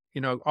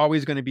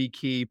 always going to be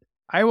key.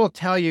 I will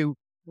tell you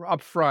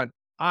up front,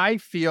 I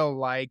feel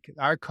like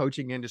our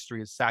coaching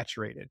industry is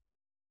saturated.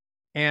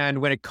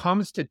 And when it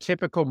comes to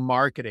typical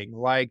marketing,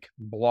 like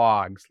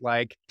blogs,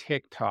 like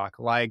TikTok,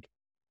 like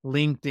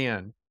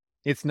LinkedIn,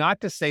 it's not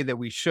to say that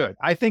we should.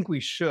 I think we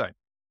should,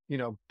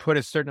 put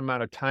a certain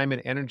amount of time and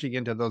energy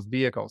into those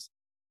vehicles.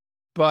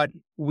 But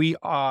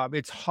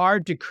it's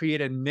hard to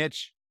create a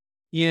niche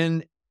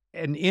in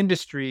an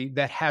industry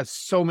that has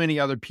so many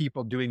other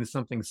people doing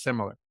something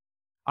similar.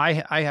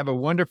 I have a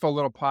wonderful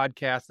little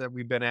podcast that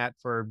we've been at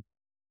for,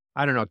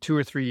 2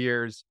 or 3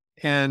 years.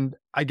 And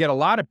I get a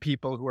lot of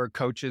people who are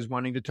coaches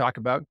wanting to talk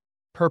about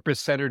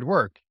purpose-centered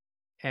work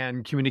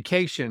and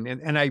communication.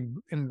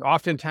 And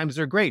oftentimes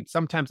they're great.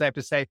 Sometimes I have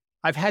to say,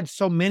 I've had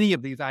so many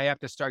of these, I have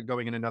to start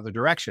going in another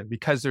direction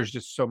because there's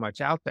just so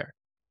much out there.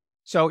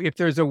 So if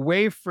there's a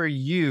way for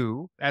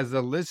you as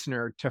a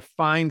listener to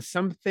find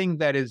something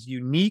that is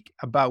unique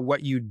about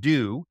what you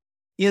do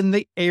in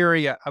the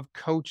area of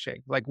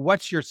coaching, like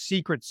what's your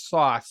secret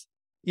sauce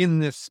in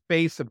this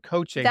space of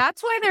coaching?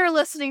 That's why they're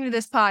listening to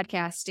this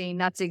podcast, Dean.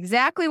 That's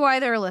exactly why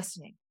they're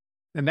listening.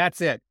 And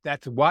that's it.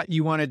 That's what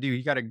you want to do.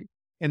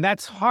 And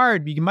that's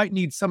hard. You might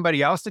need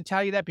somebody else to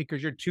tell you that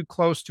because you're too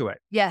close to it.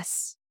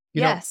 Yes.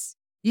 You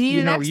need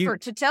an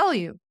expert to tell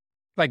you.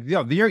 Like,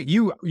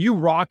 you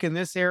rock in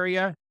this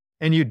area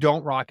and you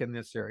don't rock in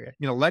this area.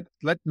 Let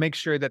make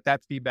sure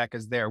that feedback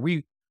is there.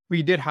 We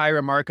did hire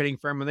a marketing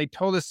firm and they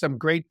told us some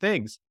great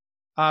things.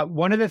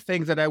 One of the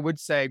things that I would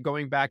say,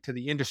 going back to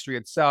the industry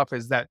itself,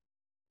 is that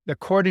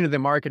according to the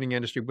marketing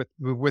industry,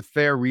 with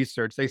their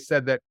research, they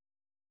said that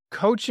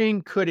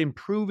coaching could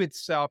improve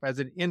itself as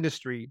an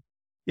industry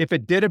if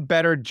it did a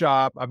better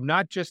job of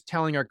not just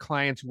telling our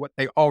clients what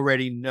they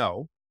already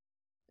know,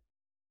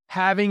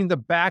 having the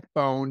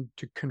backbone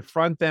to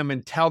confront them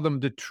and tell them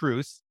the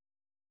truth,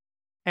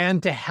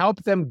 and to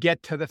help them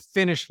get to the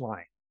finish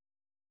line.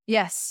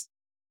 Yes.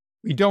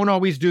 We don't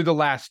always do the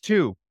last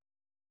two.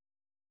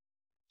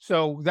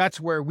 So that's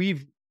where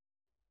we've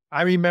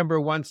I remember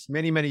once,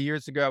 many, many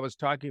years ago,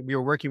 we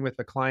were working with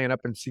a client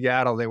up in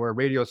Seattle. They were a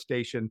radio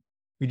station.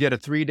 We did a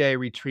 3-day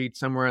retreat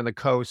somewhere on the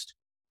coast.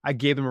 I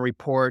gave them a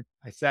report.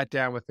 I sat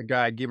down with the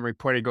guy, I gave him a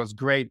report. He goes,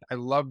 great. I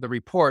love the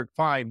report.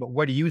 Fine. But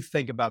what do you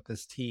think about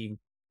this team?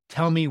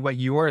 Tell me what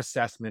your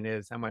assessment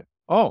is. I went,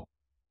 oh,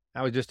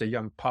 I was just a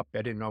young pup.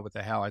 I didn't know what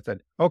the hell. I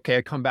said, okay.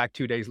 I come back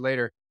 2 days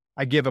later.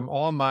 I give him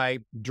all my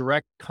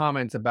direct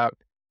comments about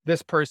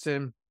this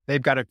person.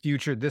 They've got a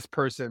future. This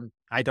person,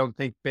 I don't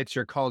think fits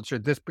your culture.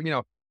 This,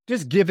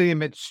 just giving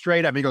him it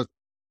straight up. He goes,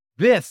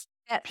 this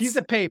piece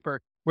of paper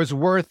was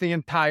worth the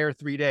entire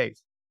 3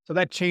 days. So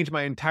that changed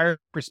my entire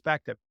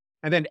perspective.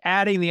 And then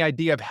adding the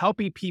idea of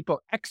helping people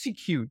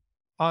execute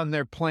on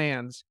their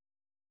plans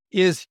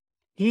is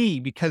key,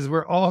 because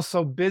we're all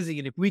so busy.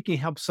 And if we can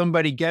help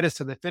somebody get us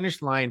to the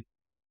finish line,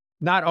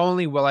 not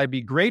only will I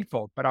be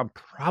grateful, but I'm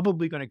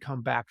probably going to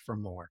come back for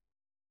more.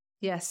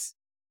 Yes.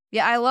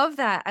 Yeah, I love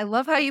that. I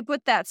love how you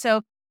put that.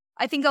 So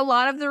I think a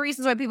lot of the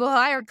reasons why people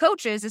hire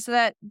coaches is so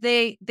that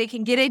they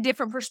can get a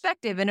different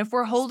perspective. And if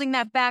we're holding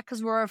that back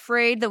because we're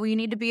afraid that we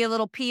need to be a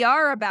little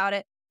PR about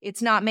it,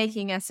 it's not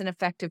making us an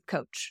effective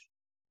coach.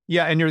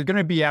 Yeah. And there's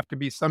going to have to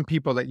be some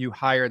people that you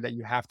hire that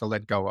you have to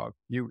let go of.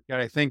 And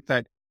I think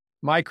that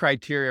my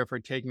criteria for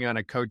taking on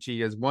a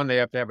coachee is, 1, they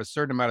have to have a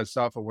certain amount of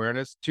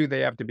self-awareness. 2, they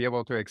have to be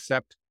able to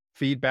accept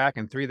feedback.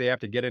 And 3, they have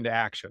to get into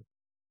action.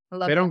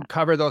 If they don't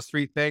cover those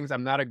 3 things,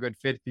 I'm not a good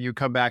fit for you.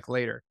 Come back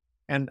later.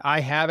 And I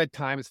have at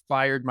times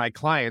fired my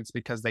clients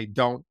because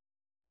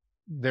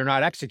they're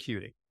not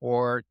executing,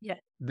 or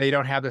they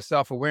don't have the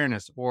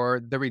self-awareness,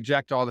 or they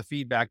reject all the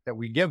feedback that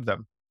we give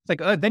them. It's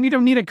like, then you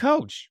don't need a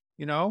coach,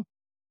 go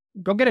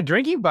get a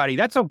drinking buddy.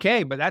 That's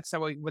okay. But that's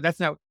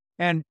not.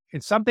 And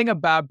it's something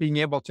about being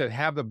able to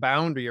have the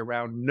boundary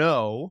around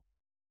no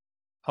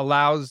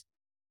allows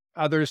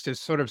others to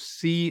sort of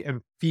see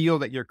and feel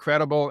that you're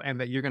credible and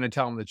that you're going to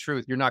tell them the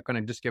truth. You're not going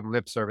to just give them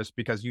lip service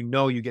because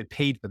you get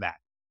paid for that.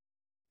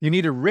 You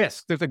need a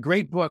risk. There's a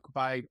great book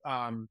by,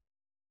 I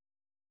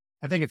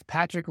think it's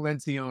Patrick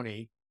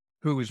Lencioni,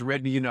 who's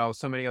written,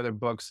 so many other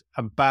books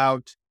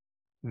about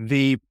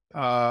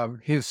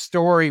his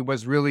story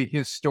was really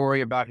his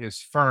story about his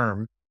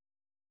firm.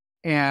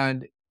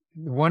 And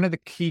one of the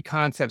key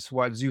concepts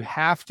was you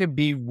have to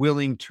be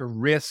willing to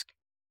risk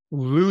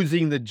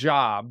losing the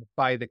job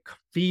by the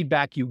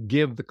feedback you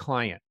give the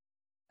client.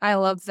 I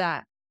love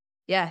that.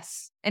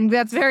 Yes. And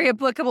that's very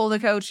applicable to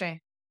coaching.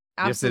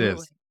 Absolutely. Yes,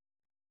 it is.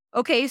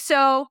 Okay.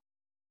 So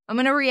I'm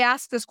going to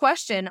re-ask this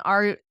question.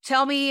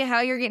 Tell me how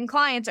you're getting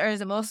clients. Or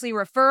is it mostly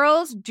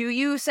referrals? Do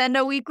you send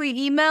a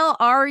weekly email?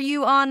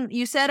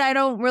 You said, I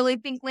don't really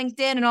think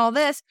LinkedIn and all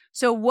this.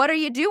 So what are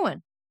you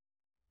doing?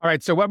 All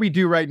right. So what we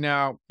do right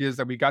now is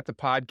that we got the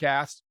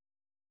podcast,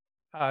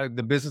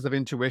 The Business of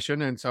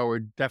Intuition. And so we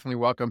definitely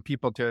welcome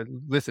people to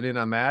listen in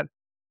on that.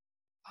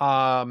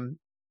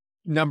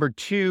 Number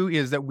 2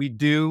 is that we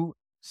do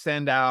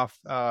send off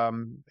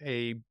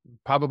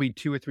probably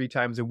 2 or 3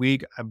 times a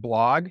week, a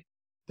blog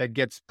that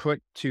gets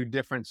put to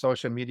different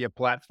social media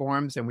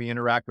platforms, and we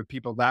interact with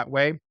people that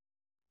way.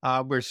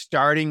 We're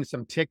starting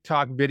some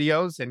TikTok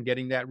videos and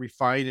getting that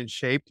refined and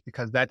shaped,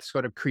 because that's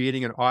sort of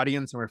creating an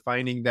audience. And we're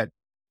finding that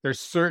there's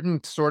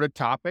certain sort of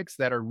topics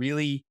that are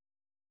really,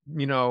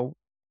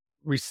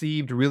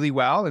 received really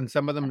well, and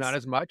some of them not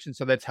as much. And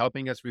so that's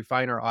helping us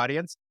refine our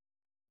audience.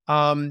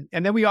 And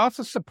then we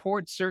also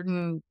support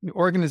certain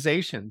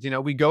organizations.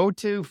 We go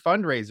to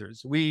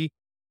fundraisers. We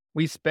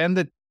spend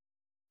the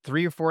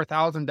 $3,000 or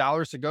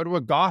 $4,000 to go to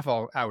a golf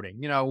outing.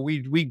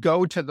 We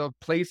go to the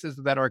places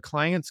that our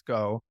clients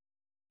go,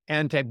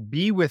 and to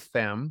be with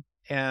them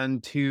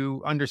and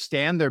to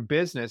understand their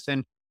business.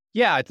 And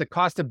it's a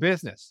cost of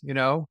business.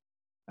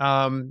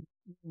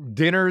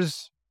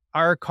 Dinners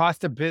are a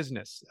cost of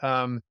business.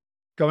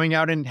 Going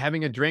out and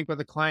having a drink with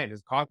a client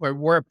is cost.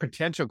 We're a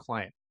potential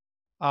client.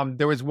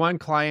 There was one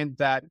client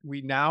that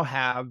we now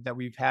have that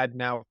we've had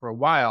now for a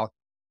while.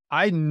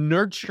 I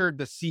nurtured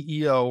the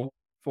CEO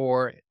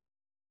for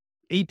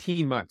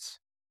 18 months.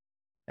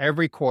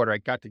 Every quarter, I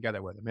got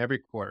together with him every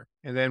quarter.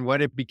 And then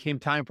when it became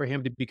time for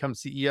him to become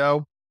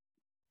CEO,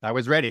 I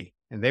was ready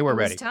and they were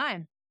ready. It was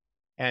time.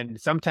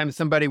 And sometimes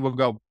somebody will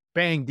go,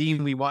 bang,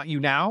 Dean, we want you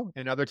now.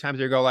 And other times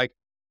they go like,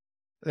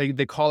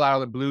 they call out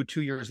of the blue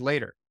 2 years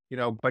later,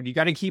 but you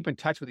got to keep in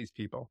touch with these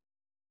people.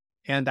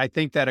 And I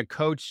think that a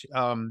coach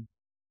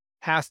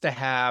has to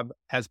have,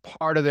 as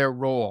part of their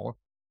role,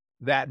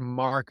 that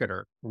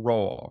marketer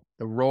role,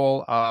 the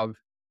role of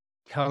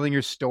telling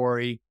your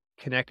story,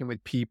 connecting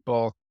with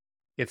people.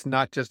 It's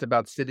not just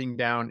about sitting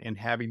down and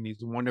having these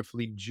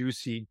wonderfully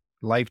juicy,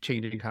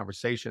 life-changing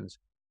conversations.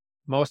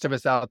 Most of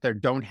us out there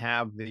don't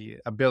have the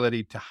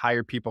ability to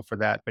hire people for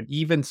that. But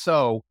even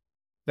so,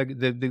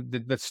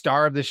 the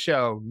star of the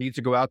show needs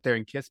to go out there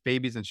and kiss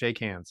babies and shake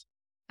hands.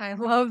 I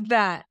love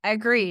that.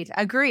 Agreed.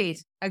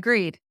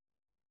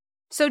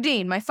 So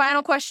Dean, my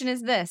final question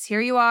is this.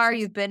 Here you are,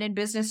 you've been in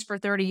business for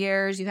 30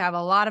 years. You have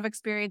a lot of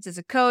experience as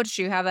a coach.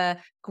 You have a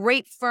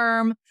great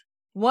firm.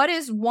 What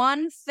is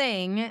one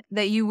thing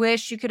that you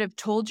wish you could have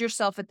told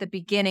yourself at the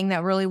beginning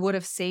that really would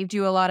have saved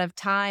you a lot of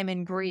time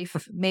and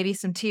grief, maybe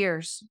some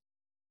tears?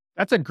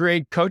 That's a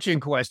great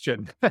coaching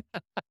question.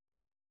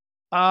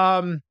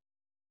 Um,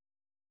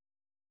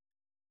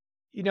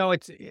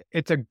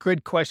 it's a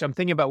good question. I'm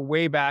thinking about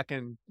way back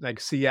in like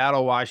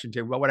Seattle,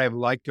 Washington. What would I have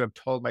liked to have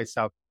told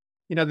myself?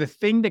 The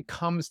thing that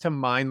comes to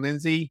mind,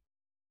 Lindsay,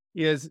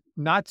 is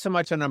not so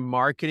much on a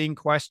marketing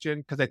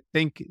question, because I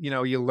think,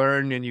 you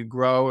learn and you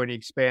grow and you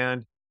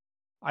expand.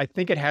 I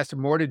think it has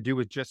more to do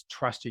with just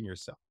trusting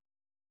yourself.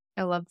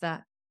 I love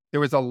that. There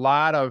was a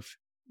lot of,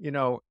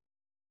 and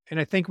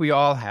I think we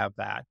all have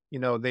that,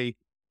 they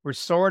were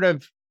sort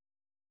of,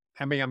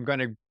 I'm going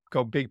to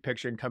go big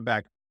picture and come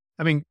back.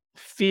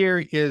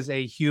 Fear is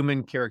a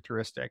human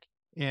characteristic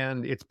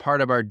and it's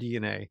part of our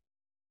DNA.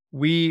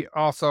 We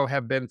also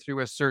have been through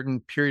a certain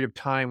period of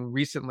time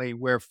recently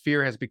where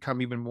fear has become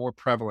even more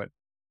prevalent.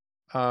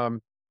 The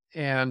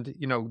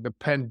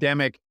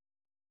pandemic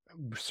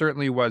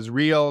certainly was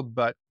real,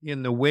 but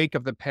in the wake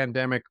of the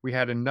pandemic, we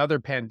had another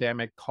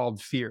pandemic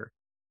called fear.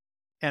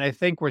 And I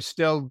think we're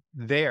still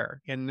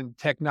there. And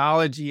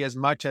technology, as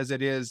much as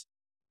it is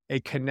a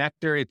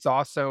connector, it's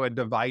also a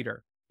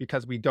divider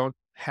because we don't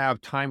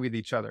have time with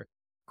each other.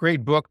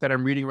 Great book that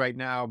I'm reading right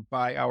now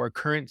by our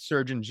current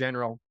Surgeon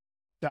General,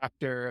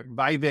 Dr.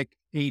 Vivek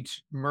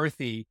H.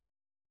 Murthy.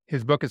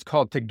 His book is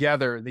called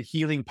Together, The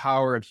Healing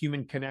Power of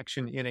Human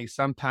Connection in a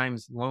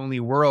Sometimes Lonely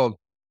World.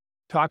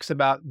 Talks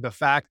about the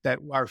fact that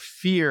our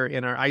fear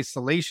and our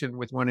isolation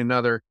with one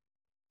another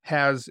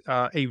has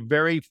a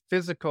very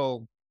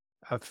physical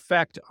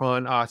effect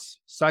on us,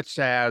 such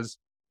as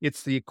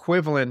it's the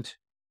equivalent,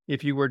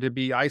 if you were to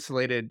be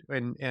isolated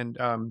and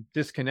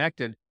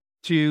disconnected,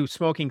 to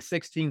smoking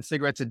 16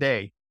 cigarettes a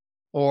day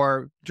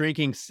or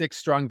drinking 6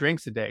 strong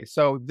drinks a day.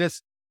 So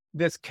this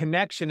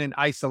connection and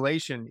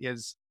isolation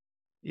is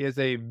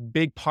a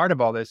big part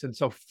of all this. And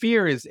so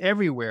fear is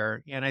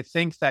everywhere. And I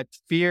think that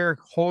fear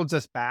holds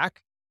us back,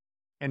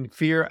 and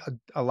fear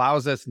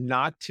allows us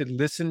not to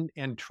listen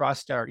and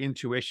trust our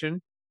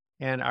intuition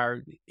and our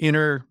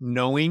inner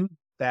knowing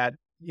that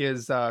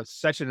is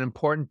such an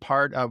important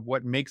part of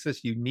what makes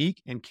us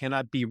unique and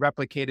cannot be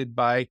replicated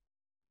by,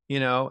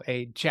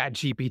 a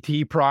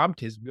ChatGPT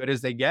prompt, as good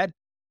as they get.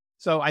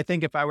 So I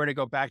think if I were to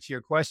go back to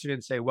your question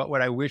and say, what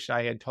would I wish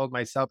I had told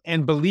myself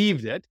and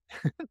believed it?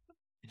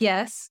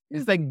 Yes.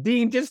 It's like,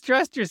 Dean, just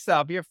trust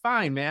yourself. You're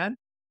fine, man.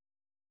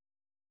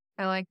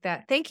 I like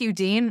that. Thank you,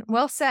 Dean.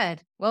 Well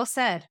said. Well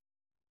said.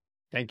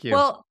 Thank you.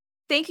 Well,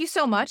 thank you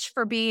so much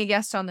for being a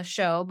guest on the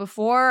show.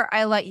 Before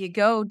I let you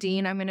go,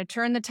 Dean, I'm going to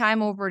turn the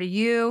time over to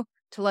you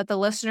to let the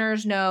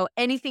listeners know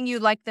anything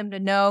you'd like them to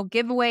know,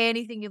 give away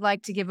anything you'd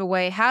like to give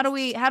away. How do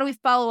we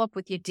follow up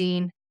with you,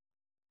 Dean?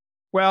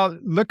 Well,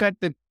 look at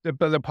the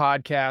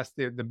podcast,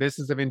 the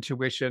Business of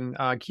Intuition.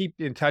 Keep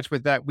in touch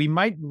with that. We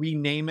might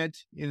rename it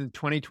in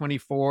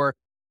 2024,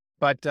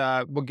 but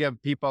we'll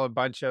give people a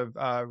bunch of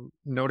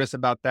notice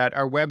about that.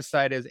 Our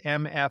website is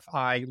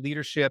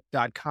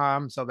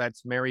mfileadership.com. So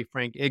that's Mary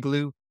Frank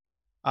Igloo.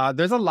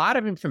 There's a lot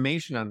of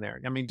information on there.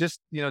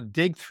 Just,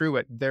 dig through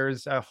it.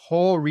 There's a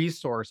whole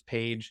resource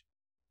page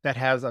that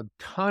has a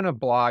ton of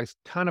blogs,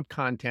 ton of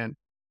content.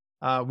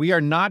 We are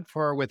not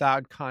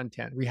without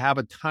content. We have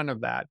a ton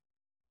of that.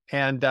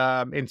 And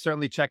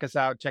certainly check us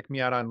out. Check me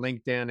out on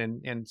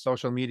LinkedIn and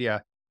social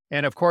media.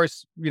 And of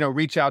course,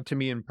 reach out to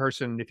me in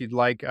person if you'd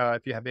like,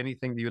 if you have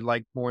anything that you'd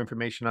like more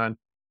information on.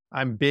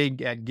 I'm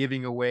big at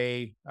giving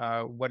away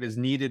what is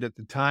needed at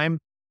the time.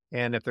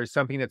 And if there's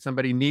something that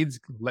somebody needs,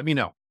 let me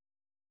know.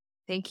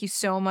 Thank you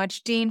so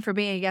much, Dean, for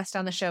being a guest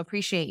on the show.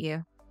 Appreciate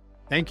you.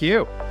 Thank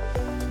you.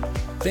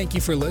 Thank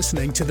you for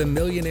listening to the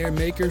Millionaire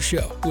Maker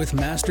Show with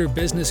master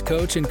business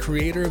coach and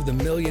creator of the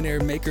Millionaire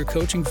Maker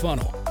Coaching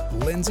Funnel,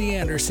 Lindsay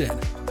Anderson.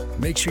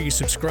 Make sure you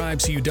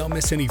subscribe so you don't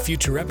miss any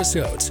future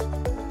episodes.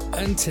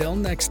 Until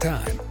next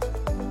time.